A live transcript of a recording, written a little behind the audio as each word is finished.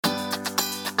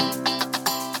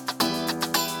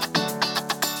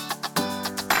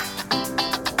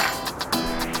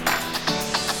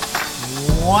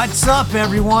What's up,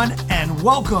 everyone, and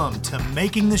welcome to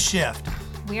Making the Shift.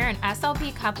 We're an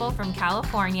SLP couple from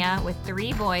California with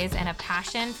 3 boys and a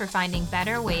passion for finding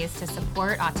better ways to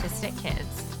support autistic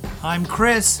kids. I'm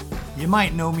Chris. You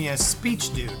might know me as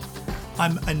Speech Dude.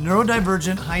 I'm a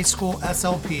neurodivergent high school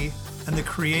SLP and the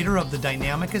creator of the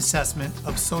dynamic assessment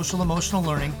of social emotional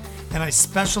learning, and I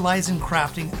specialize in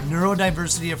crafting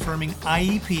neurodiversity affirming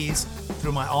IEPs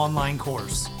through my online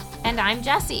course. And I'm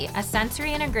Jessie, a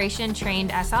sensory integration trained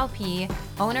SLP,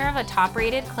 owner of a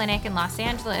top-rated clinic in Los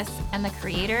Angeles, and the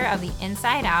creator of the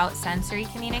Inside Out sensory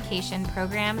communication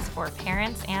programs for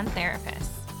parents and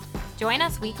therapists. Join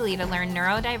us weekly to learn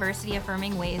neurodiversity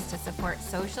affirming ways to support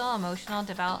social emotional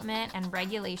development and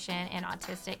regulation in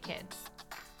autistic kids.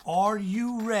 Are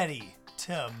you ready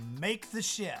to make the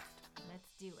shift?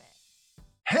 Let's do it.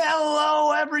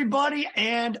 Hello, everybody,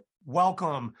 and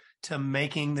welcome to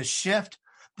Making the Shift.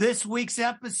 This week's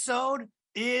episode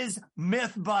is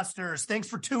Mythbusters. Thanks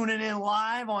for tuning in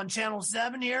live on Channel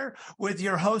 7 here with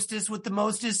your hostess with the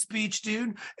mostest, Speech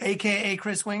Dude, a.k.a.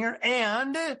 Chris Winger,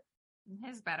 and...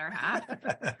 his better half.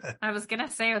 I was going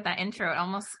to say with that intro, it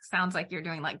almost sounds like you're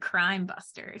doing like Crime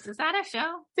Busters. Is that a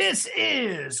show? This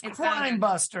is Crime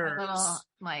Busters. A little,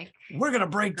 like... We're going to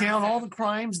break down all the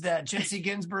crimes that Jesse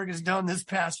Ginsburg has done this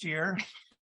past year.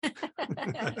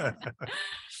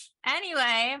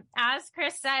 Anyway, as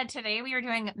Chris said, today we are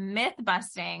doing myth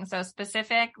busting. So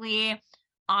specifically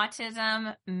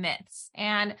autism myths.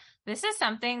 And this is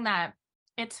something that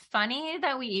it's funny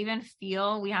that we even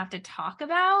feel we have to talk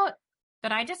about.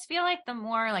 But I just feel like the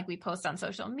more like we post on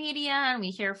social media and we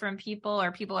hear from people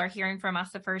or people are hearing from us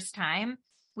the first time,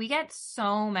 we get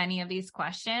so many of these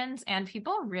questions and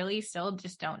people really still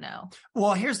just don't know.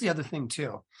 Well, here's the other thing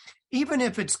too. Even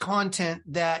if it's content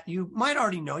that you might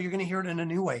already know, you're going to hear it in a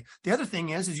new way. The other thing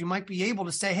is you might be able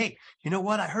to say, hey, you know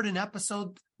what? I heard an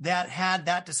episode that had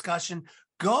that discussion.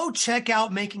 Go check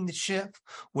out Making the Shift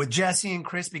with Jesse and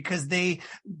Chris because they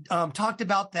talked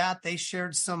about that. They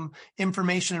shared some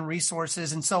information and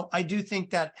resources. And so I do think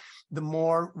that the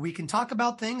more we can talk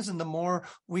about things and the more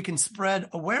we can spread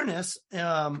awareness,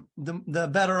 the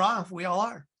better off we all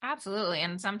are. Absolutely.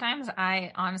 And sometimes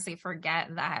I honestly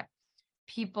forget that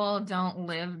people don't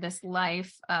live this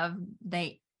life of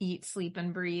they eat, sleep,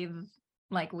 and breathe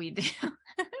like we do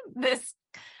this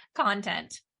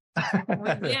content.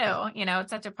 We do, it's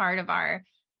such a part of our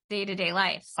day-to-day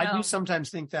life. So. I do sometimes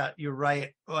think that you're right.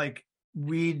 Like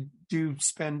we do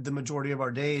spend the majority of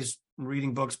our days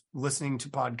reading books, listening to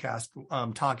podcasts,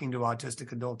 talking to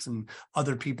autistic adults and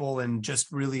other people and just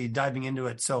really diving into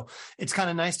it. So it's kind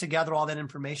of nice to gather all that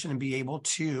information and be able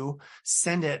to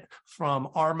send it from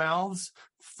our mouths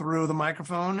through the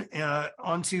microphone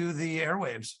onto the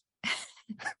airwaves.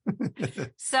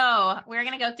 So we're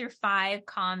going to go through 5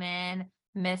 common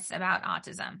myths about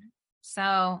autism.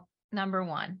 So number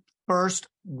 1. First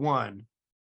one,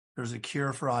 there's a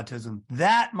cure for autism.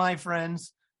 That, my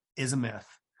friends, is a myth.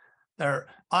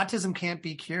 Autism can't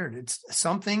be cured. It's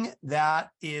something that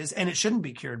is, and it shouldn't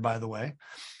be cured, by the way.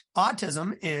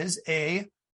 Autism is a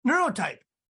neurotype,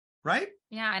 right?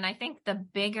 Yeah. And I think the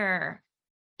bigger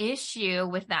issue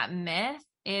with that myth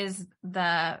is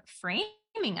the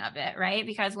framing of it, right?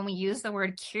 Because when we use the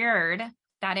word cured,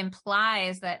 that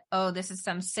implies that, oh, this is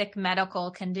some sick medical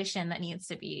condition that needs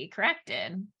to be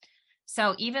corrected.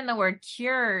 So even the word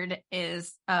cured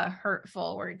is a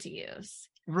hurtful word to use.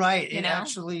 Right. It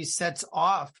actually sets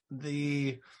off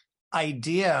the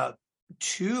idea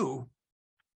to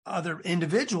other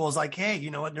individuals like, hey,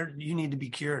 you know what? You need to be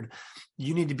cured.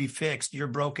 You need to be fixed. You're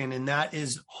broken. And that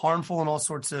is harmful in all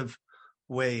sorts of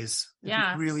ways.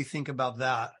 Yeah. If you really think about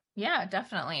that. Yeah,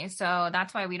 definitely. So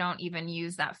that's why we don't even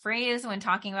use that phrase when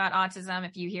talking about autism.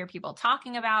 If you hear people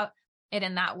talking about it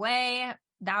in that way,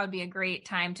 that would be a great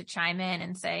time to chime in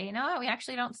and say, you know what, we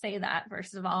actually don't say that,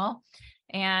 first of all.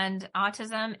 And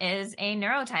autism is a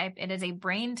neurotype. It is a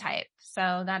brain type.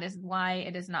 So that is why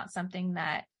it is not something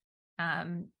that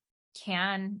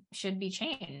should be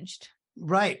changed.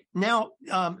 Right. Now,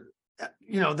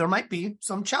 there might be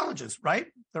some challenges, right?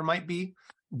 There might be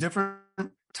different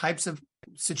types of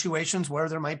situations where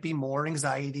there might be more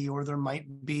anxiety or there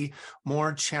might be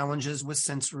more challenges with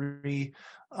sensory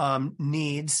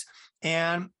needs.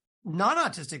 And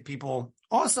non-autistic people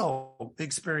also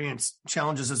experience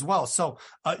challenges as well. So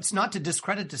it's not to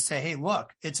discredit to say, hey,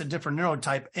 look, it's a different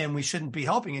neurotype and we shouldn't be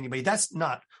helping anybody. That's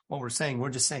not what we're saying. We're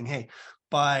just saying, hey,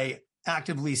 by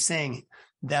actively saying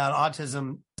that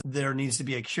autism, there needs to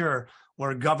be a cure,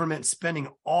 where government spending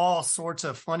all sorts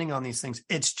of funding on these things,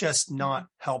 it's just not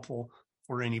helpful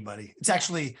for anybody. It's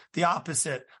actually the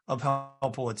opposite of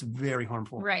helpful. It's very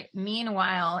harmful. Right.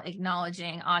 Meanwhile,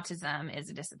 acknowledging autism is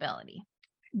a disability.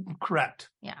 Correct.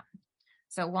 Yeah.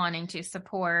 So wanting to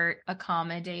support,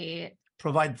 accommodate,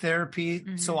 provide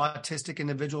therapy so autistic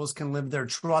individuals can live their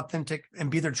true authentic and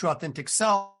be their true authentic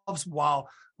selves while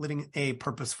living a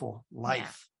purposeful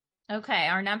life. Yeah. Okay.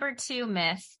 Our number 2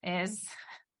 myth is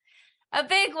a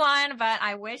big one, but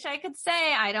I wish I could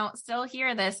say I don't still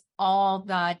hear this all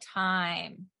the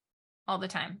time. All the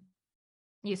time.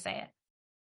 You say it.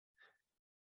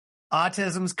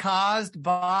 Autism's caused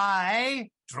by,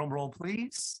 drum roll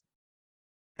please,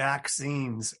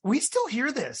 vaccines. We still hear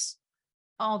this.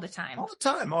 All the time. All the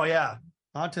time. Oh yeah.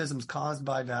 Autism's caused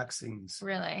by vaccines.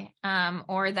 Really?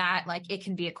 Or that like it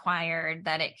can be acquired,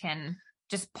 that it can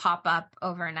just pop up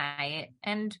overnight.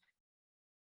 And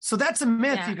so that's a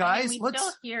myth, you guys. I mean, we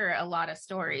still hear a lot of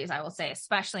stories, I will say,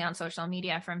 especially on social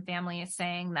media from families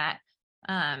saying that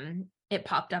it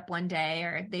popped up one day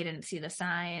or they didn't see the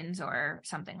signs or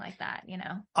something like that, you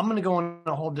know? I'm going to go on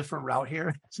a whole different route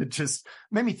here. It just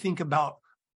made me think about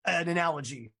an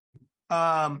analogy.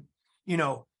 You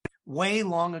know, way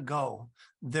long ago,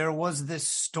 there was this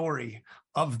story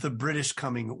of the British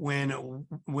coming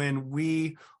when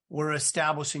we were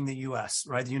establishing the U.S.,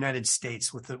 right? The United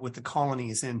States with the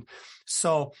colonies. And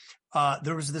so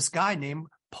there was this guy named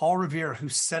Paul Revere who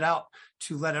set out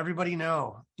to let everybody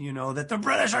know, you know, that the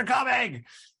British are coming.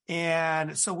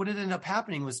 And so what ended up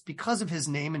happening was because of his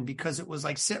name and because it was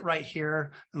like, sit right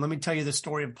here and let me tell you the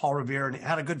story of Paul Revere, and it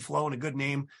had a good flow and a good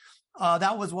name.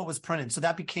 That was what was printed. So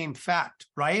that became fact,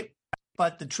 right?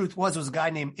 But the truth was, it was a guy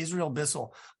named Israel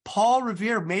Bissell. Paul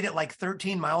Revere made it like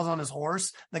 13 miles on his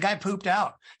horse. The guy pooped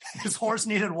out. His horse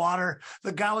needed water.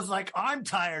 The guy was like, I'm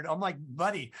tired. I'm like,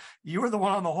 buddy, you were the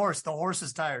one on the horse. The horse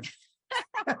is tired.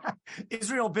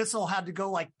 Israel Bissell had to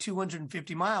go like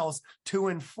 250 miles to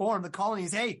inform the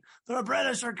colonies, hey, the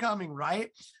British are coming, right?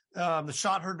 The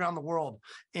shot heard around the world.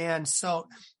 And so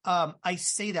I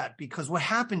say that because what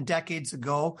happened decades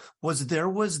ago was there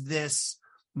was this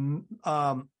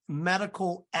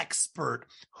medical expert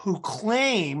who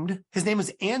claimed, his name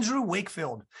was Andrew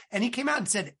Wakefield, and he came out and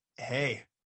said, hey,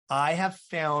 I have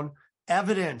found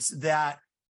evidence that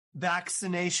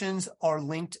vaccinations are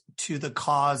linked to the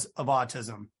cause of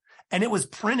autism. And it was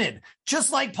printed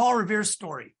just like Paul Revere's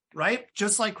story, right?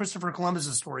 Just like Christopher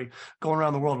Columbus's story going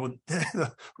around the world.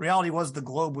 The reality was the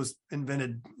globe was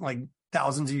invented like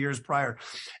thousands of years prior.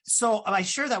 So I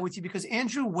share that with you because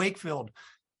Andrew Wakefield,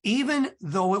 even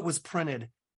though it was printed,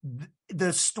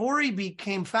 the story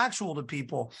became factual to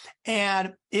people,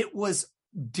 and it was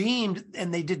deemed,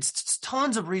 and they did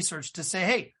tons of research to say,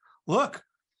 hey, look,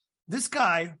 this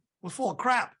guy was full of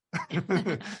crap.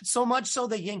 So much so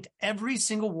they yanked every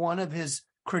single one of his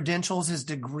credentials, his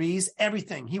degrees,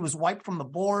 everything. He was wiped from the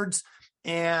boards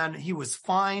and he was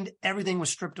fined. Everything was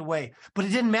stripped away. But it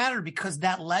didn't matter because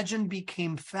that legend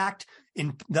became fact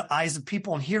in the eyes of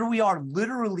people. And here we are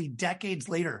literally decades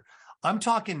later. I'm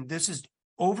talking, this is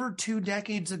over 2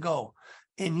 decades ago.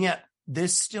 And yet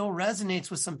this still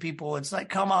resonates with some people. It's like,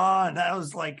 come on. That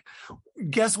was like,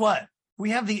 guess what?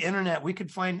 We have the internet. We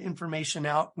could find information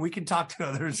out. We could talk to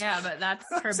others. Yeah, but that's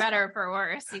for better or for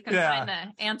worse. You can find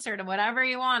the answer to whatever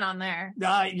you want on there.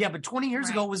 Yeah, but 20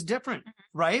 years ago it was different,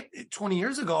 right? 20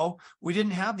 years ago, we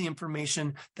didn't have the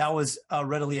information that was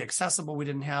readily accessible. We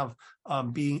didn't have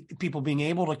people being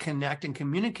able to connect and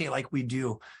communicate like we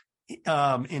do in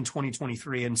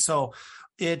 2023. And so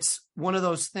it's one of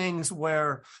those things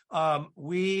where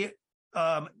we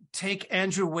take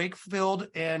Andrew Wakefield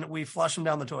and we flush him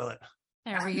down the toilet.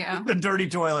 There we go. The dirty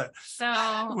toilet.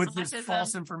 So with this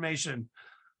false information.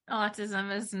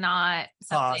 Autism is not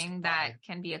something that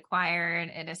can be acquired.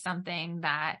 It is something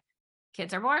that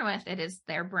kids are born with. It is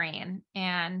their brain.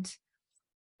 And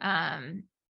oh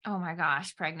my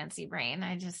gosh, pregnancy brain.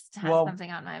 I just had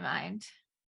something on my mind.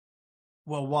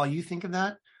 Well, while you think of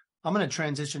that, I'm going to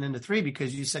transition into 3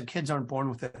 because you said kids aren't born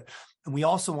with it. And we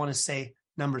also want to say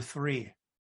number 3.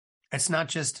 It's not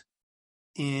just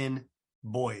in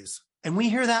boys. And we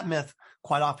hear that myth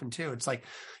quite often too. It's like,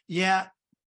 yeah,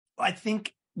 I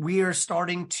think we are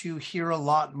starting to hear a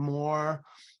lot more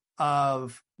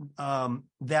of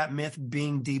that myth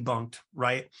being debunked,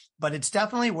 right? But it's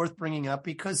definitely worth bringing up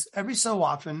because every so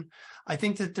often, I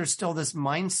think that there's still this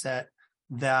mindset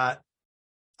that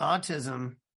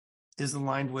autism is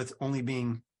aligned with only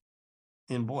being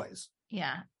in boys.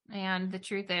 Yeah. And the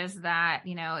truth is that,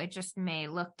 you know, it just may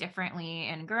look differently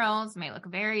in girls, may look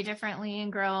very differently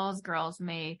in girls. Girls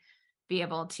may be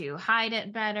able to hide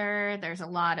it better. There's a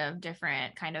lot of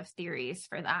different kind of theories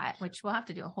for that, which we'll have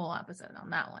to do a whole episode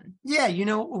on that one. Yeah,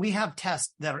 we have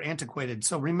tests that are antiquated.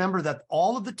 So remember that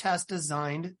all of the tests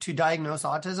designed to diagnose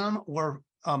autism were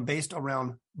based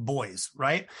around boys,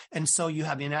 right? And so you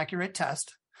have inaccurate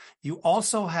tests. You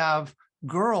also have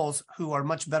girls who are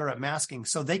much better at masking,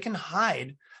 so they can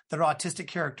hide their autistic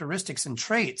characteristics and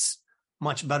traits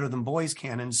much better than boys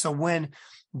can. And so when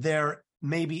there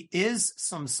maybe is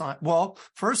some sign, well,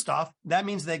 first off, that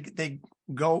means they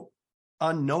go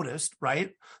unnoticed,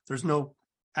 right? There's no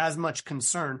as much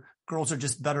concern. Girls are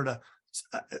just better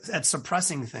at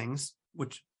suppressing things,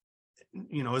 which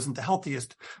isn't the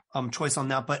healthiest choice on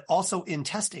that. But also in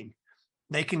testing,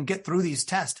 they can get through these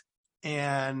tests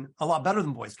and a lot better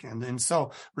than boys can. And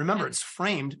so remember, it's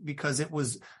framed because it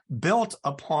was built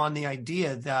upon the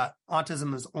idea that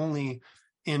autism is only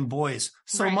in boys.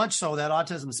 So much so that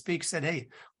Autism Speaks said, hey,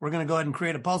 we're going to go ahead and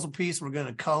create a puzzle piece. We're going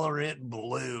to color it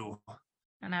blue.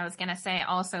 And I was going to say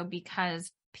also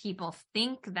because people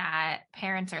think that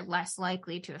parents are less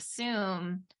likely to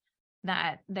assume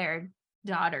that their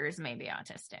daughters may be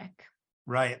autistic.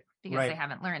 Right. Because they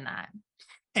haven't learned that.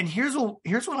 And here's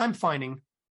what I'm finding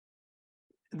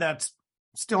that's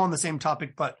still on the same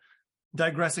topic, but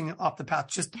digressing off the path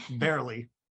just barely,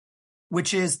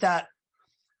 which is that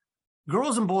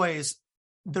girls and boys,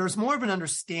 there's more of an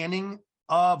understanding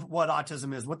of what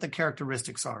autism is, what the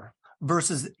characteristics are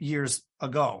versus years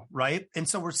ago, right? And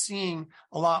so we're seeing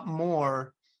a lot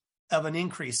more of an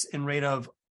increase in rate of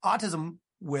autism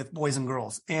with boys and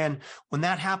girls. And when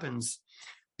that happens,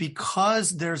 because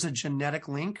there's a genetic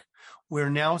link, we're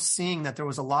now seeing that there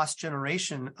was a lost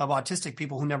generation of autistic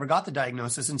people who never got the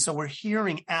diagnosis. And so we're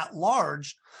hearing at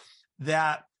large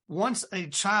that once a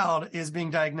child is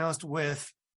being diagnosed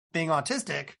with being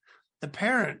autistic, the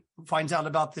parent finds out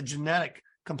about the genetic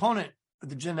component,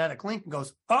 the genetic link, and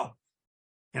goes, oh,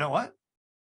 you know what?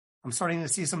 I'm starting to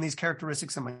see some of these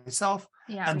characteristics in myself.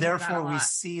 Yeah, and therefore we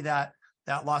see that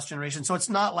lost generation. So it's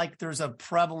not like there's a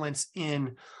prevalence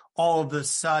in all of a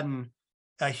sudden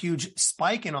a huge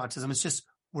spike in autism. It's just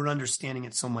we're understanding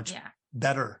it so much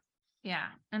better. Yeah.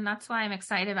 And that's why I'm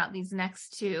excited about these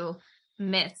next two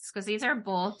myths, because these are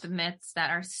both myths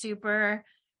that are super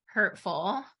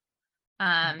hurtful.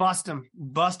 Bust them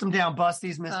down, bust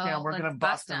these myths down. We're going to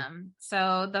bust them.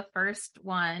 So the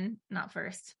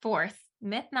fourth,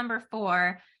 myth number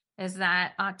 4 is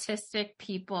that autistic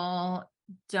people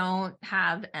don't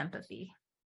have empathy.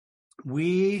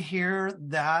 We hear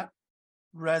that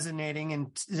resonating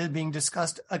and being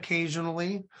discussed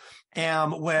occasionally,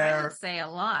 where I would say a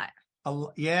lot.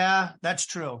 Yeah, that's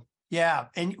true. Yeah.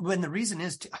 And when the reason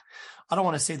is, I don't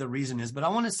want to say the reason is, but I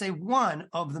want to say one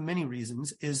of the many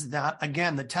reasons is that,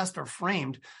 again, the tests are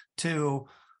framed to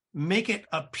make it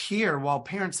appear, while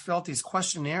parents fill out these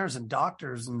questionnaires and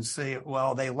doctors and say,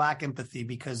 well, they lack empathy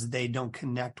because they don't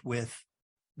connect with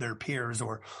their peers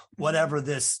or whatever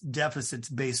this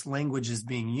deficits-based language is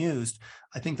being used.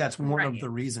 I think that's one of the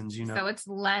reasons, So it's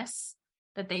less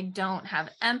that they don't have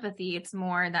empathy. It's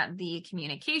more that the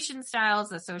communication styles,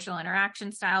 the social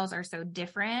interaction styles are so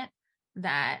different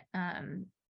that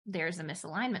there's a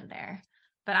misalignment there.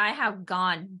 But I have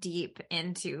gone deep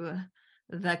into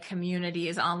the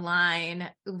communities online,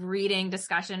 reading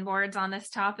discussion boards on this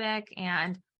topic,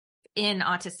 and in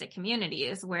autistic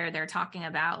communities where they're talking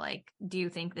about, like, do you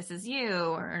think this is you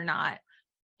or not?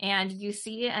 And you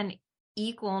see an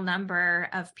equal number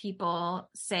of people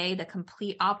say the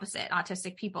complete opposite.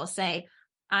 Autistic people say,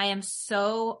 I am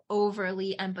so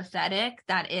overly empathetic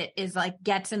that it is like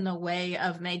gets in the way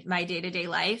of my day-to-day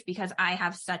life because I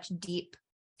have such deep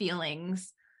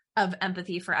feelings of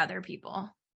empathy for other people.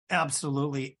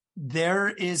 Absolutely. There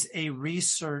is a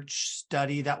research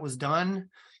study that was done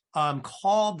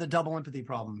called the double empathy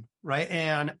problem, right?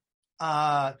 And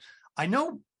I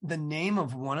know the name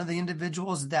of one of the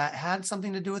individuals that had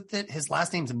something to do with it. His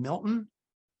last name's Milton.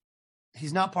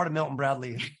 He's not part of Milton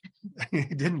Bradley. He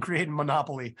didn't create a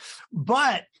monopoly.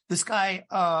 But this guy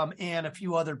and a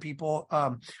few other people,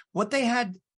 what they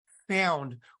had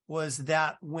found was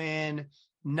that when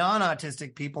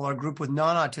non-autistic people are grouped with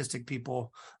non-autistic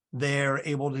people, they're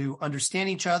able to understand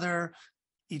each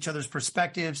other's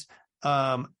perspectives,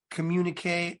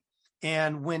 communicate.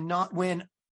 And when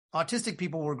autistic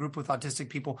people were grouped with autistic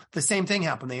people, the same thing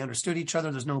happened. They understood each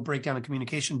other. There's no breakdown in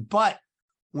communication. But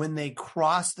when they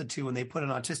cross the two and they put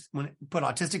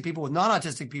autistic people with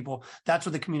non-autistic people, that's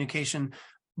where the communication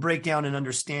breakdown and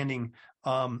understanding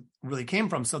really came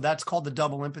from. So that's called the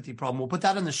double empathy problem. We'll put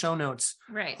that in the show notes.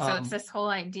 Right. So it's this whole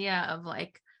idea of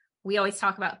like we always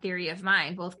talk about theory of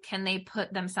mind. Well, can they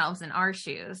put themselves in our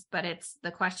shoes? But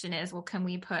the question is, well, can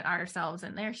we put ourselves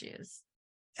in their shoes?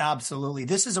 Absolutely.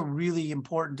 This is a really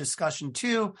important discussion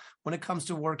too, when it comes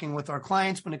to working with our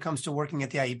clients, when it comes to working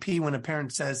at the IEP, when a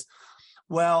parent says,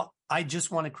 well, I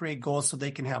just want to create goals so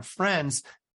they can have friends,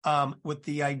 with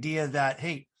the idea that,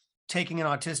 hey, taking an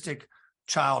autistic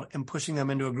child and pushing them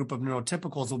into a group of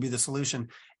neurotypicals will be the solution.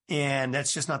 And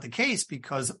that's just not the case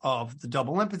because of the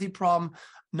double empathy problem.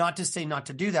 Not to say not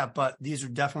to do that, but these are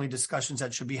definitely discussions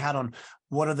that should be had on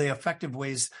what are the effective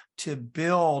ways to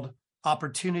build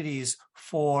opportunities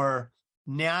for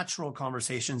natural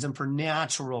conversations and for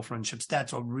natural friendships.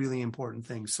 That's a really important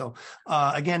thing. So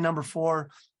again, number 4,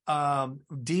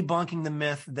 debunking the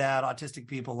myth that autistic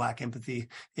people lack empathy.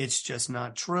 It's just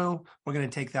not true. We're going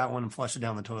to take that one and flush it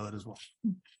down the toilet as well.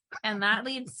 And that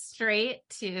leads straight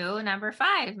to number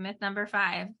 5, myth number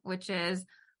 5, which is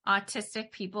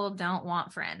autistic people don't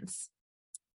want friends.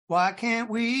 Why can't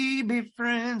we be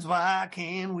friends? Why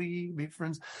can't we be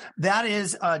friends? That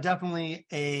is definitely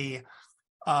a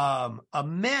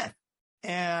myth.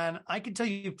 And I can tell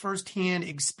you firsthand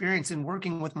experience in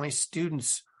working with my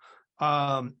students,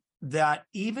 that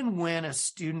even when a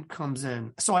student comes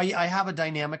in, so I have a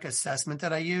dynamic assessment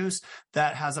that I use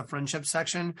that has a friendship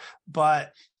section,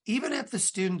 but even if the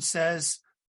student says,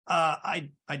 I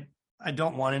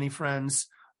don't want any friends,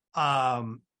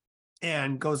 and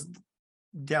goes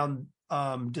down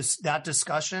that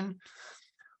discussion,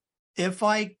 if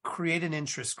I create an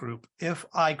interest group, if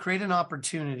I create an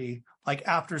opportunity like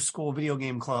after school video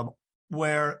game club,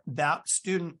 where that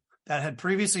student that had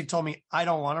previously told me I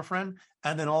don't want a friend,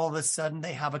 and then all of a sudden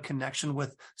they have a connection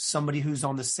with somebody who's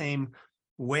on the same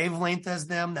wavelength as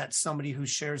them, that's somebody who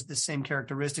shares the same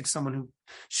characteristics, someone who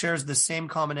shares the same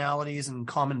commonalities and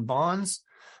common bonds,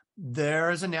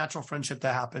 there is a natural friendship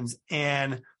that happens.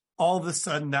 And all of a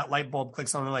sudden that light bulb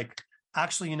clicks on. They're like,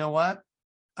 actually, you know what?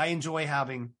 I enjoy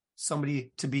having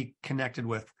somebody to be connected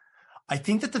with. I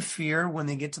think that the fear when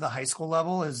they get to the high school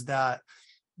level is that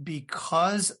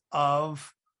because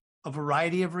of a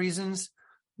variety of reasons,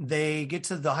 they get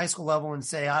to the high school level and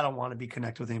say, I don't want to be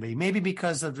connected with anybody. Maybe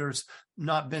because of there's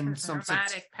not been some trauma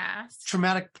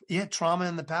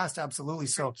in the past. Absolutely.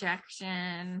 So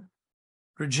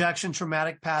rejection,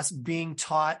 traumatic past, being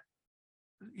taught,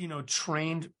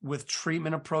 trained with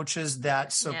treatment approaches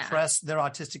that suppress their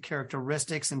autistic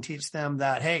characteristics and teach them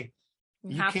that, hey,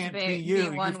 you can't be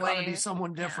you. You've got to be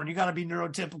someone different. You got to be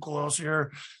neurotypical, or else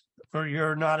you're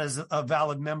not as a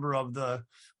valid member of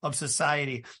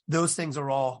society. Those things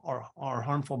are all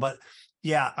harmful. But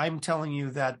yeah, I'm telling you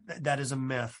that is a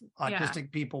myth.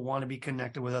 Autistic people want to be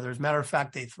connected with others. Matter of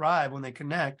fact, they thrive when they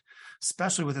connect,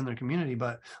 especially within their community.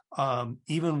 But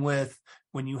even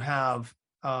when you have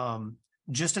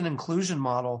just an inclusion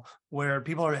model where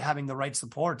people are having the right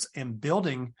supports and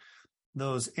building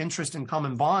those interest and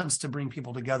common bonds to bring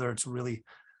people together, it's a really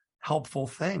helpful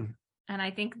thing. And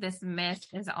I think this myth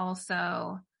is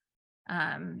also,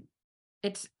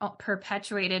 it's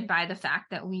perpetuated by the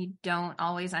fact that we don't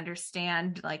always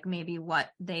understand, like, maybe what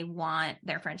they want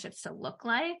their friendships to look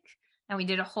like. And we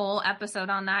did a whole episode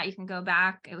on that. You can go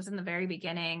back. It was in the very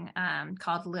beginning,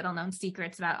 called Little Known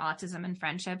Secrets About Autism and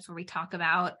Friendships, where we talk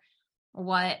about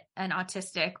what an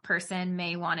autistic person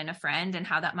may want in a friend and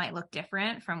how that might look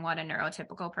different from what a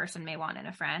neurotypical person may want in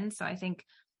a friend. So I think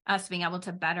us being able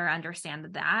to better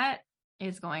understand that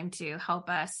is going to help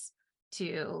us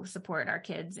to support our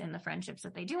kids in the friendships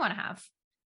that they do want to have.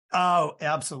 Oh,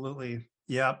 absolutely.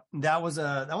 Yeah. That was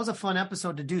a fun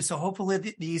episode to do. So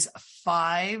hopefully these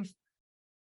 5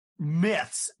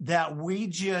 myths that we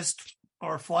just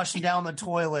are flushing down the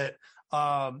toilet.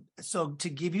 So to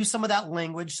give you some of that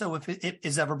language, so if it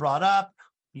is ever brought up,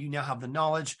 you now have the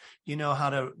knowledge, you know how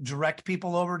to direct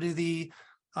people over to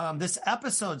this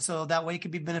episode. So that way it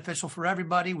can be beneficial for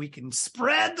everybody. We can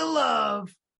spread the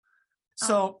love.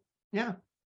 So, yeah.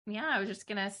 Yeah. I was just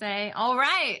going to say, all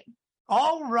right.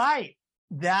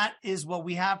 That is what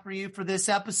we have for you for this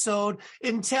episode.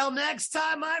 Until next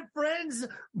time, my friends,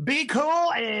 be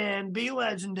cool and be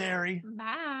legendary.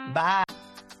 Bye. Bye.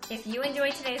 If you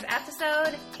enjoyed today's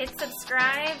episode, hit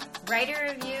subscribe, write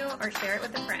a review, or share it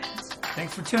with a friend.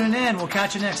 Thanks for tuning in. We'll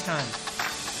catch you next time.